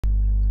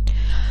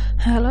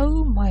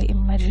Hello my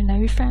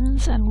imaginary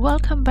friends, and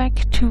welcome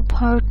back to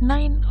part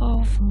 9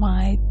 of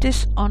my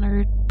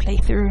Dishonored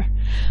playthrough.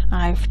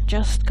 I've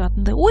just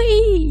gotten the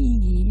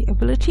Wii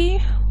ability,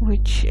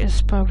 which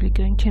is probably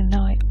going to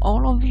annoy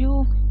all of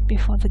you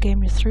before the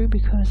game is through,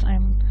 because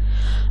I'm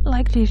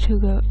likely to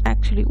go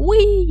actually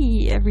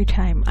Wii every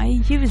time I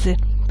use it.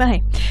 But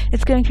hey,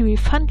 it's going to be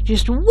fun to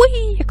just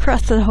Wii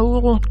across the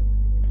whole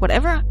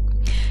whatever.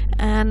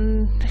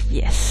 And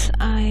yes,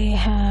 I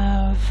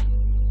have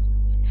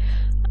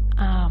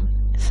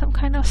some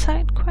kind of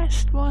side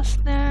quest was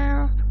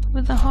there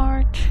with the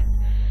heart.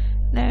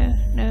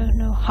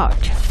 No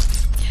heart.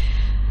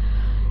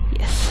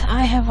 Yes,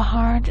 I have a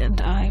heart, and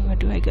where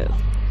do I go?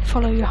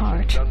 Follow your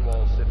heart.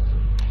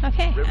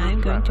 Okay,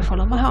 I'm going to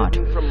follow my heart,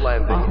 or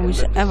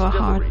whosever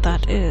heart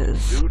that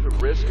is. Due to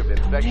risk of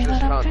infectious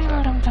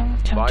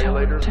contact,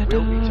 violators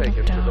will be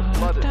taken to the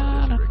flooded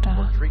district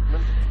for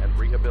treatment and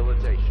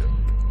rehabilitation.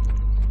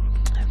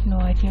 I have no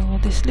idea where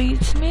this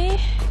leads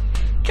me.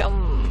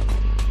 Jump!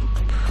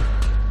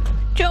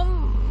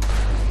 Jump!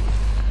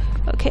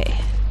 Okay,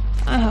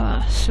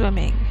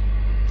 swimming.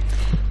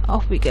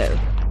 Off we go.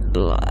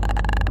 Blah.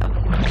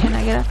 Can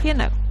I get up here?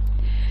 No.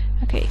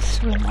 Okay,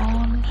 swim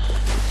on.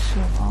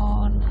 Swim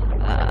on.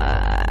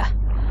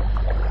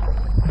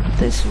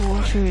 This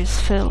water is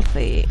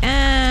filthy.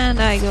 And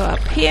I go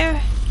up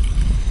here.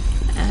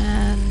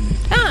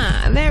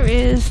 And there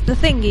is the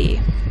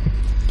thingy.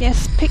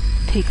 Yes, pick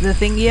the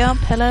thingy up.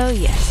 Hello,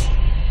 yes.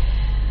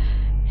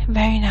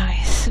 Very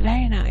nice,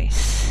 very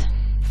nice.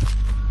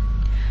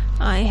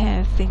 I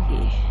have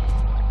thingy.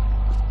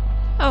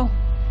 Oh,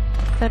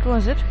 that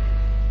was it.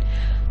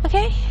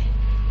 Okay.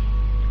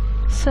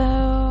 So,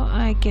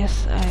 I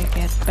guess I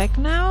get back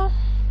now.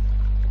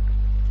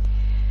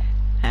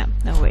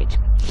 No, wait.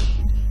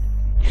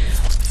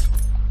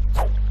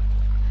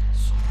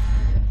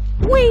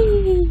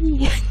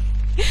 Whee!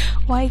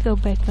 Why go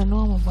back the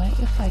normal way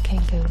if I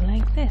can go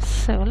like this?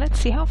 So, let's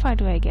see, how far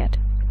do I get?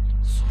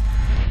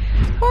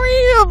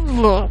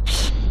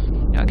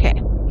 Okay.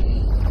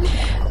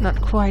 Not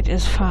quite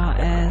as far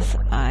as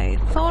I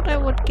thought I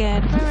would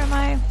get. Where am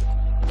I?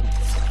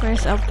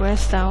 Where's up,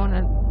 where's down?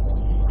 And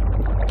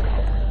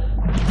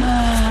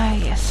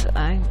yes,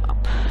 I'm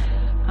up.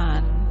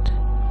 And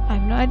I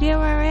have no idea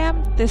where I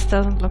am. This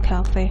doesn't look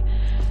healthy.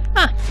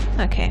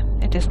 Okay,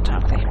 it isn't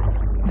healthy.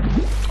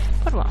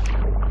 But well.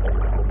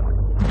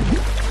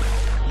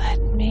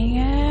 Let me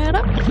get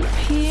up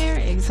here,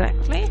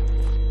 exactly.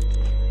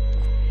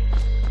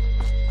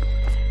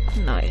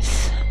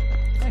 Nice.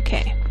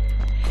 Okay.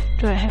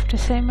 Do I have to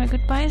say my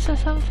goodbyes or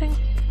something?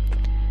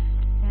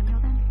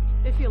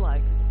 If you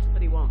like,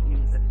 but he won't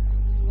use it.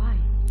 Why?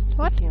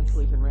 What? He can't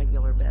sleep in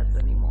regular beds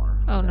anymore.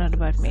 Oh, not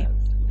about me.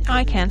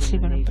 I can't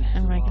sleep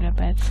in regular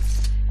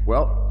beds.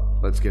 Well,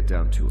 let's get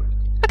down to it.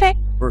 Okay.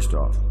 First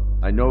off,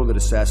 I know that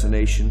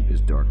assassination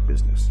is dark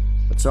business,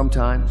 but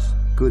sometimes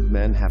good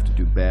men have to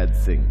do bad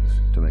things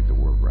to make the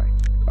world right.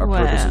 Our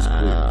purpose is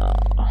clear.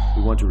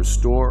 We want to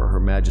restore Her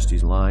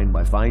Majesty's line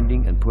by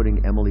finding and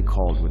putting Emily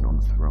Caldwin on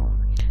the throne.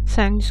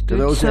 Sounds good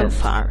to those so ends,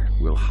 far.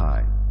 We'll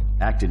hide,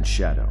 act in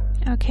shadow,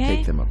 Okay.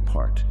 take them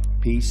apart,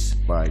 piece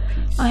by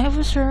piece. I have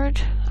a sword.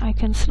 I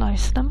can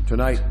slice them.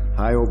 Tonight,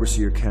 High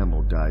Overseer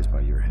Campbell dies by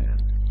your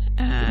hand.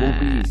 It won't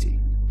be easy.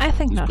 I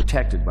think He's not.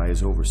 protected by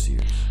his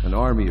overseers, an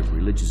army of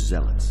religious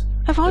zealots.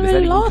 I've But if already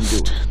anyone lost.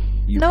 Can do it,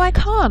 you No, can. I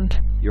can't.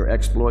 Your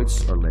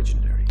exploits are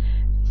legendary.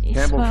 Yes,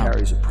 Campbell well,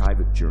 carries a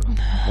private journal.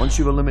 Once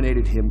you've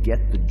eliminated him,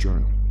 get the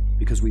journal,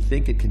 because we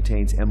think it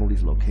contains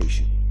Emily's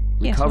location.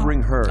 yes, Recovering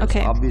well, her okay.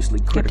 is obviously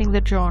critical, Getting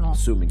the journal.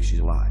 assuming she's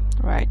alive.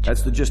 Right.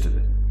 That's the gist of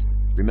it.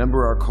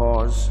 Remember our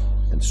cause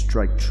and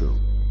strike true.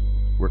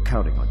 We're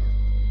counting on you.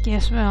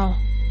 Yes, well,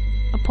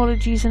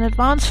 apologies in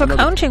advance for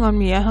Another counting on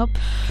me, I hope.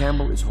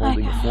 Campbell is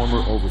holding a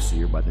former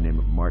overseer by the name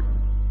of Martin.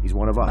 He's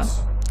one of us.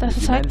 that's If a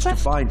you side manage to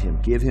quest? find him,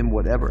 give him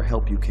whatever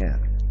help you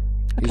can.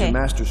 He's Okay. a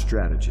master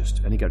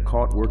strategist, and he got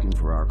caught working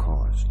for our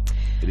cause.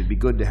 It'd be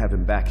good to have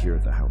him back here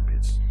at the Hound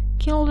Pits.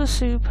 Kill the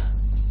soup.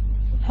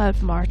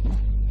 Help Martin.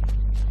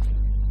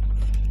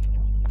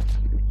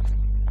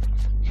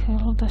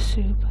 Kill the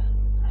soup.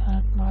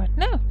 Help Martin.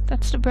 No,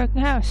 that's the broken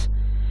house.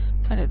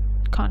 But it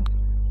can't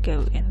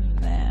go in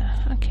there.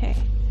 Okay.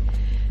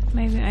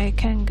 Maybe I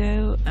can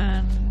go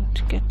and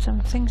get some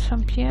things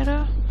from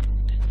Piero.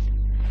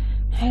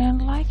 I don't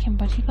like him,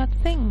 but he got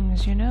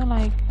things, you know,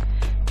 like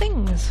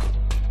things.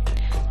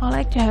 I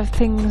like to have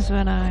things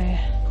when I...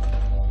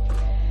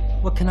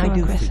 What can I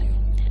do for you?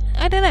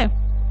 I don't know.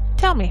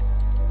 Tell me.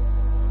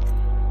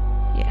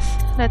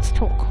 Yes, let's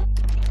talk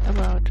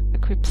about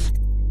equips.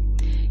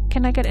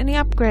 Can I get any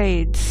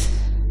upgrades?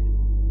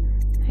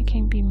 I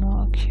can be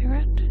more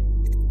accurate.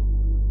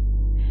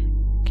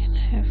 Can I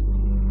have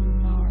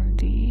more of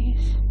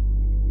these?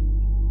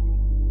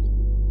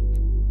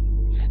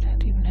 I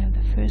don't even have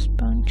the first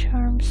bone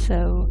charm,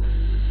 so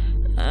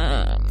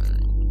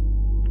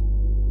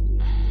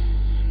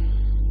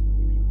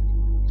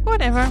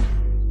whatever.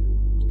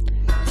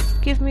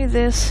 Give me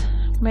this,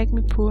 make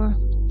me poor,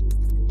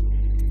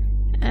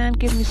 and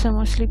give me some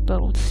more sleep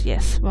bolts.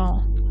 Yes,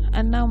 well,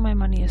 and now my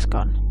money is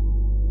gone.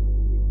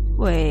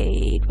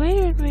 Wait.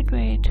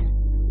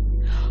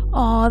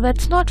 Oh,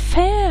 that's not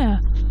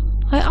fair.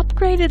 I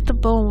upgraded the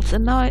bolts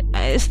and now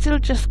I still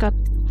just got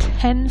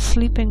 10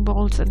 sleeping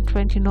bolts and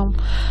 20 normal.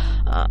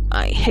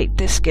 I hate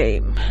this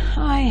game.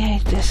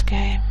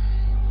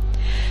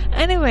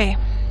 Anyway,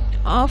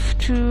 off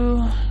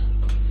to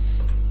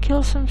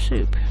kill some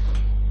soup.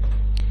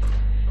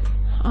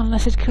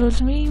 Unless it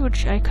kills me,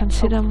 which I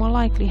consider more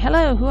likely.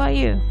 Hello, who are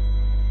you?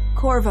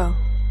 Corvo.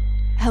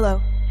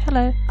 Hello.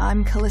 Hello.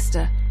 I'm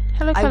Callista.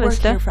 Hello, I work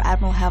Callista. here for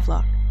Admiral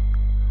Havelock.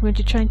 Weren't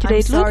you trying to I'm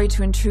date Luke? sorry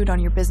to intrude on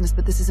your business,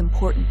 but this is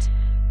important.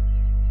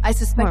 I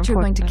suspect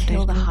you're going to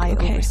kill the High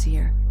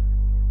Overseer.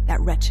 That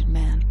wretched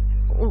man.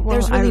 Well,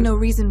 There's really no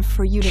reason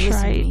for you to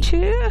listen to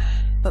me.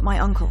 But my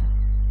uncle,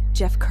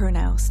 Jeff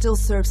Kernow, still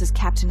serves as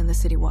captain in the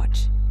City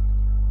Watch.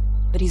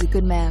 But he's a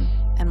good man,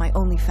 and my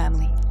only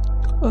family.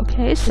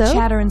 Okay, so... The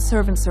chatter in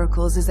servant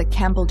circles is that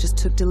Campbell just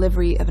took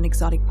delivery of an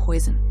exotic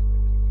poison.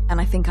 And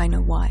I think I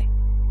know why.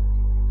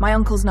 My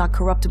uncle's not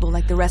corruptible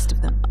like the rest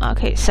of them.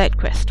 Okay, side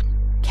quest.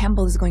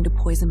 Campbell is going to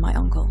poison my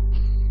uncle.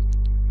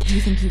 Do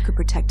you think you could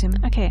protect him?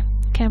 Okay,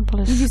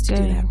 Campbell is You used to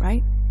do that,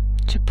 right?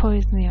 To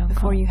poison the uncle.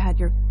 Before you had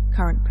your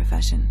current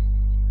profession.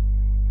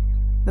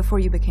 Before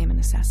you became an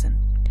assassin.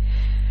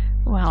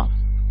 Well,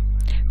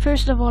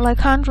 first of all, I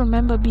can't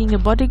remember being a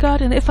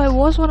bodyguard, and if I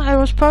was one, I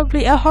was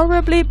probably a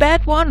horribly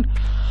bad one.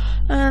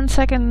 And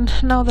second,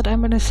 now that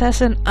I'm an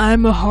assassin,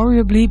 I'm a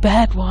horribly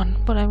bad one.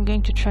 But I'm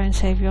going to try and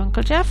save your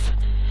Uncle Jeff.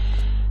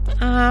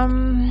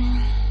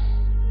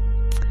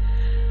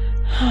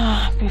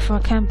 Before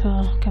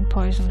Campbell can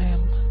poison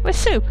him with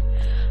soup.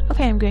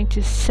 Okay, I'm going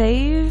to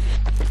save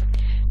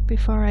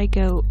before I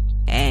go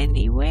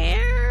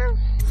anywhere.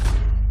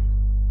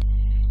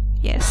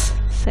 Yes,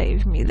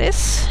 save me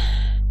this.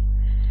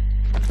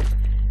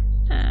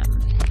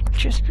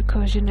 Just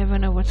because you never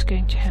know what's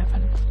going to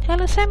happen.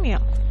 Hello,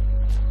 Samuel.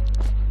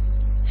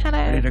 Hello.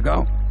 Ready to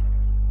go?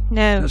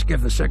 No. Let's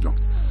give the signal.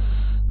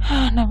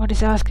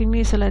 Nobody's asking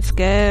me, so let's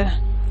go.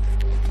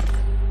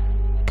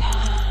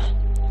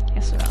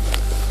 Yes, well.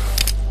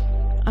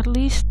 At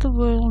least the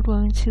world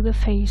won't see the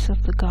face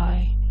of the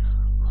guy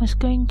who's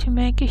going to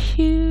make a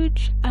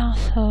huge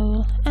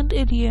asshole and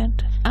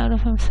idiot out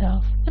of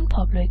himself in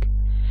public,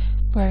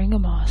 wearing a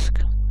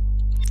mask.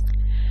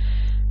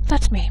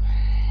 That's me.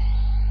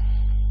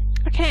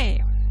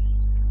 Okay.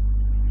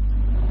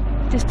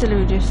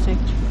 Distillery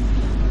district.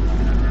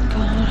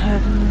 God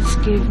heavens,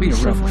 give me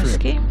some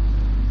whiskey.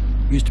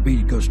 Used to be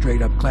to go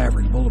straight up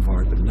Clavering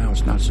Boulevard, but now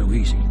it's not so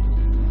easy.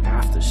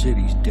 Half the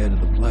city's dead of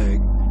the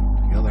plague.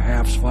 The other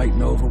half's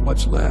fighting over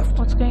what's left.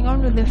 What's going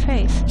on with their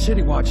face?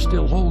 City Watch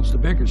still holds the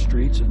bigger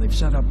streets, and they've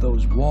set up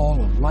those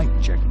wall of light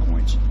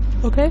checkpoints.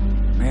 Okay.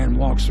 Man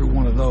walks through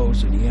one of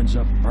those, and he ends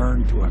up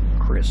burned to a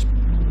crisp.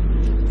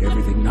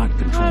 Everything not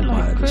controlled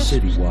by the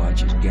City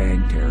Watch is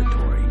gang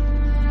territory.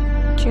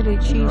 Chili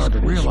cheese There are the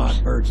real crisps.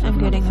 oddbirds I'm living on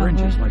the getting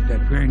fringes hungry. like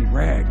that Granny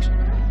Rags.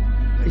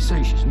 They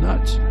say she's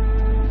nuts.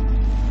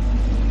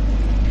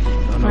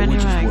 Don't know Granny which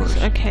is Rags, worse.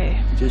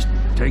 okay. Just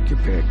take your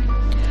pick.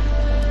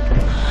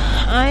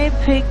 I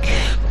pick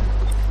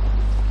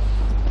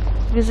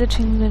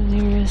visiting the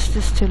nearest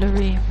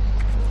distillery,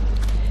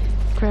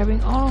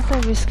 grabbing all of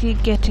the whiskey,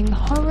 getting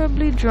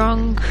horribly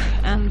drunk,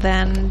 and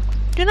then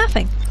do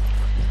nothing.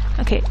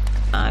 Okay,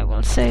 I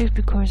will save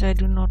because I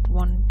do not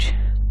want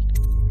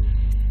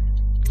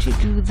to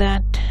do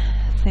that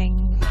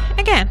thing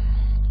again.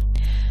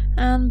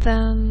 And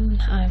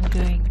then I'm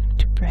going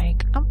to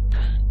break up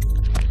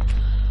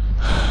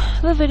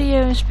the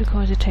videos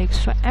because it takes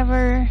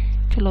forever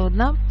to load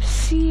them up.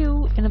 See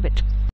you in a bit.